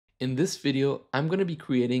In this video, I'm going to be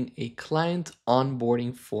creating a client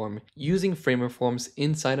onboarding form using FramerForms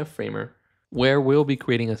inside of Framer, where we'll be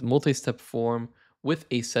creating a multi-step form with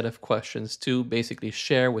a set of questions to basically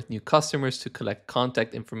share with new customers to collect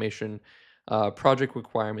contact information, project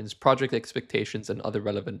requirements, project expectations, and other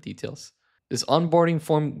relevant details. This onboarding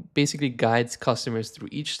form basically guides customers through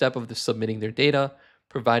each step of submitting their data,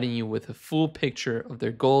 providing you with a full picture of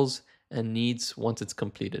their goals and needs once it's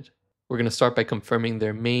completed. We're going to start by confirming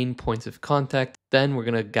their main points of contact. Then we're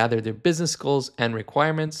going to gather their business goals and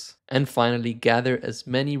requirements. And finally, gather as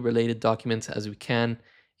many related documents as we can,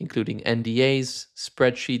 including NDAs,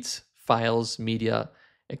 spreadsheets, files, media,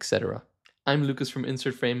 etc. I'm Lucas from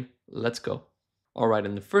InsertFrame. Let's go. All right,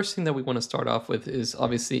 and the first thing that we want to start off with is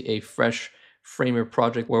obviously a fresh Framer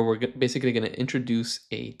project where we're basically going to introduce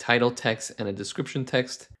a title text and a description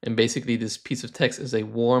text. And basically this piece of text is a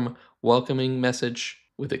warm, welcoming message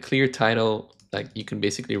with a clear title that you can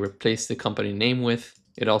basically replace the company name with.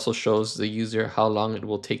 It also shows the user how long it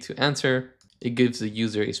will take to answer. It gives the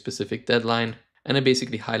user a specific deadline, and it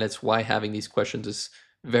basically highlights why having these questions is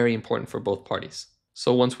very important for both parties.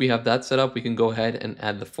 So once we have that set up, we can go ahead and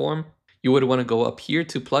add the form. You would want to go up here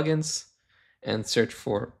to plugins and search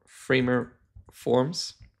for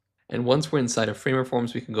FramerForms. And once we're inside of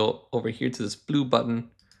FramerForms, we can go over here to this blue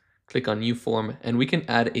button, click on new form, and we can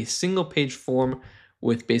add a single page form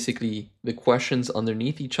with basically the questions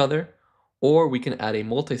underneath each other, or we can add a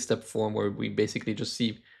multi-step form where we basically just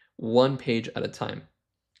see one page at a time.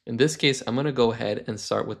 In this case, I'm going to go ahead and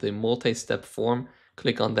start with the multi-step form.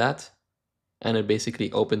 Click on that, and it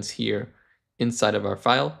basically opens here inside of our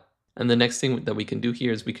file. And the next thing that we can do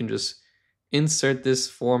here is we can just insert this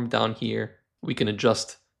form down here. We can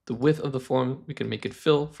adjust the width of the form. We can make it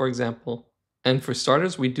fill, for example. And for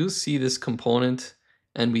starters, we do see this component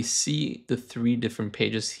and we see the 3 different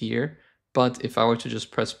pages here. But if I were to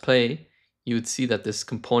just press play, you would see that this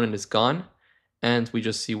component is gone and we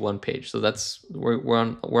just see 1 page. So that's we're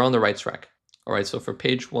on the right track. All right, so for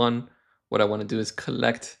page 1, what I want to do is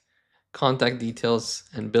collect contact details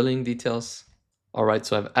and billing details. All right,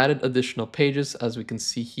 so I've added additional pages. As we can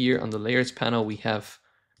see here on the layers panel, we have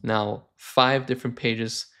now 5 different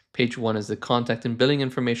pages. Page 1 is the contact and billing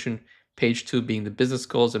information. Page 2 being the business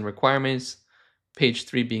goals and requirements. Page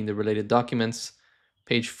 3 being the related documents.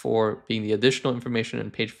 Page 4 being the additional information,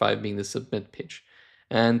 and page 5 being the submit page.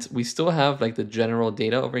 And we still have like the general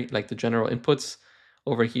data over, like the general inputs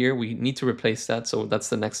over here. We need to replace that. So that's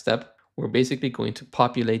the next step. We're basically going to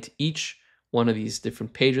populate each one of these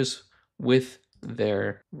different pages with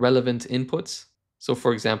their relevant inputs. So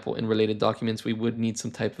for example, in related documents, we would need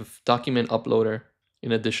some type of document uploader.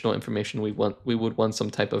 In additional information, we would want some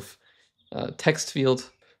type of text field.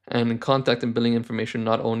 And in contact and billing information,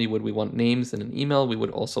 not only would we want names and an email, we would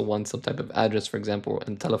also want some type of address, for example,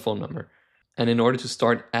 and telephone number. And in order to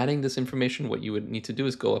start adding this information, what you would need to do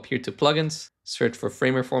is go up here to plugins, search for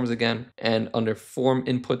FramerForms again, and under form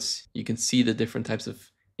inputs, you can see the different types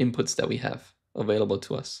of inputs that we have available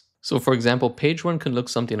to us. So for example, page 1 can look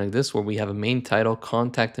something like this, where we have a main title,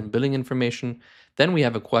 contact and billing information. Then we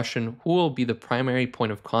have a question, who will be the primary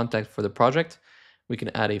point of contact for the project? We can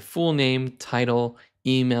add a full name, title,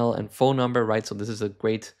 email, and phone number, right? So this is a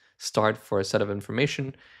great start for a set of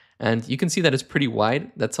information. And you can see that it's pretty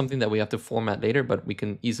wide. That's something that we have to format later, but we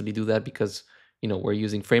can easily do that because, you know, we're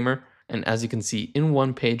using Framer. And as you can see, in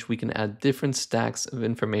one page, we can add different stacks of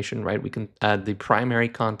information, right? We can add the primary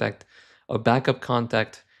contact, a backup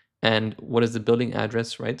contact, and what is the building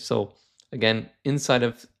address, right? So again, inside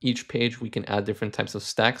of each page, we can add different types of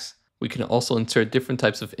stacks. We can also insert different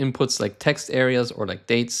types of inputs like text areas or like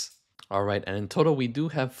dates. All right, and in total, we do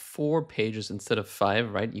have 4 pages instead of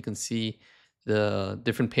 5, right? You can see the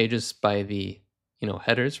different pages by the,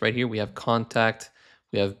 headers right here. We have contact,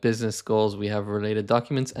 we have business goals, we have related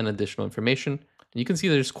documents and additional information. And you can see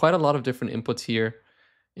there's quite a lot of different inputs here.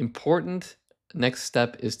 Important next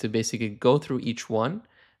step is to basically go through each one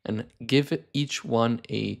and give each one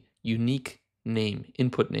a unique name,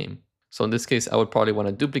 input name. So in this case, I would probably want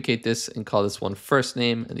to duplicate this and call this one first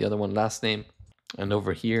name and the other one last name. And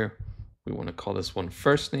over here, we want to call this one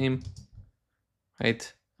first name,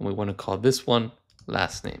 right? And we want to call this one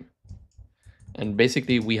last name. And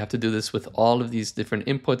basically, we have to do this with all of these different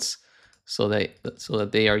inputs so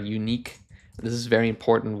that they are unique. This is very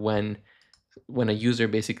important when a user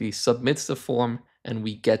basically submits the form and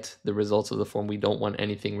we get the results of the form. We don't want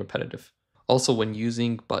anything repetitive. Also, when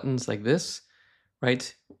using buttons like this,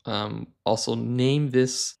 right? Also name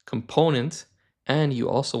this component, and you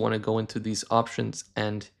also want to go into these options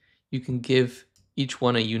and you can give each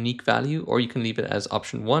one a unique value, or you can leave it as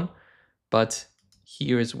option 1. But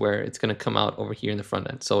here is where it's going to come out over here in the front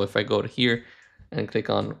end. So if I go to here and click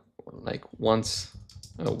on like once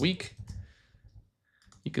a week,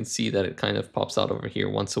 you can see that it kind of pops out over here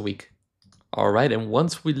once a week. All right, and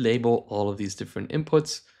once we label all of these different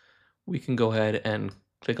inputs, we can go ahead and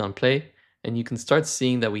click on play, and you can start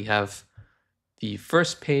seeing that we have the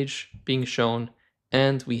first page being shown,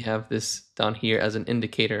 and we have this down here as an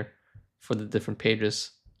indicator for the different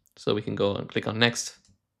pages. So we can go and click on next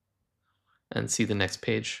and see the next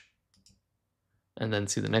page, and then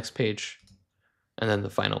see the next page, and then the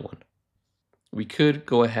final one. We could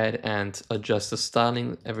go ahead and adjust the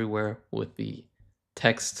styling everywhere with the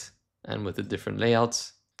text and with the different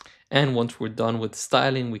layouts. And once we're done with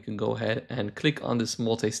styling, we can go ahead and click on this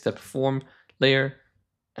multi-step form layer,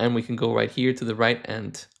 and we can go right here to the right,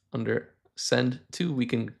 and under send to, we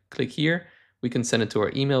can click here. We can send it to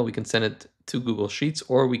our email, we can send it to Google Sheets,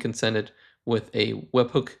 or we can send it with a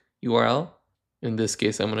webhook URL. In this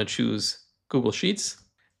case, I'm going to choose Google Sheets.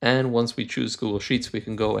 And once we choose Google Sheets, we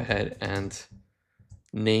can go ahead and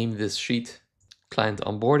name this sheet client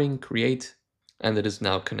onboarding, create, and it is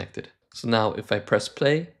now connected. So now if I press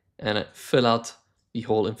play and I fill out the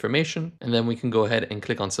whole information, and then we can go ahead and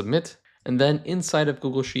click on submit. And then inside of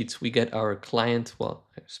Google Sheets, we get our client, well,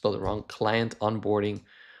 I spelled it wrong, client onboarding,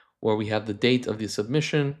 where we have the date of the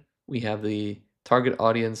submission, we have the target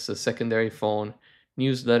audience, the secondary phone,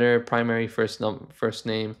 newsletter, primary first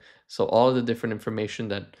name. So all of the different information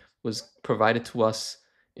that was provided to us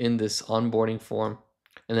in this onboarding form.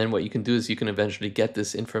 And then what you can do is you can eventually get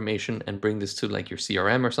this information and bring this to like your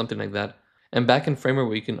CRM or something like that. And back in Framer,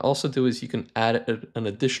 what you can also do is you can add an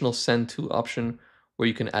additional send to option where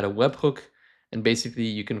you can add a webhook. And basically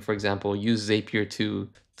you can, for example, use Zapier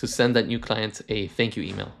to send that new client a thank you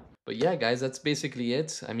email. But yeah, guys, that's basically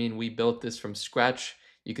it. I mean, we built this from scratch.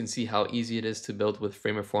 You can see how easy it is to build with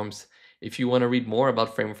FramerForms. If you want to read more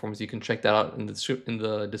about FramerForms, you can check that out in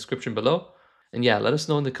the description below. And yeah, let us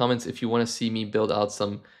know in the comments if you want to see me build out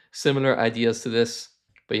some similar ideas to this.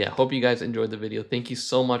 But yeah, hope you guys enjoyed the video. Thank you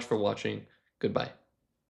so much for watching. Goodbye.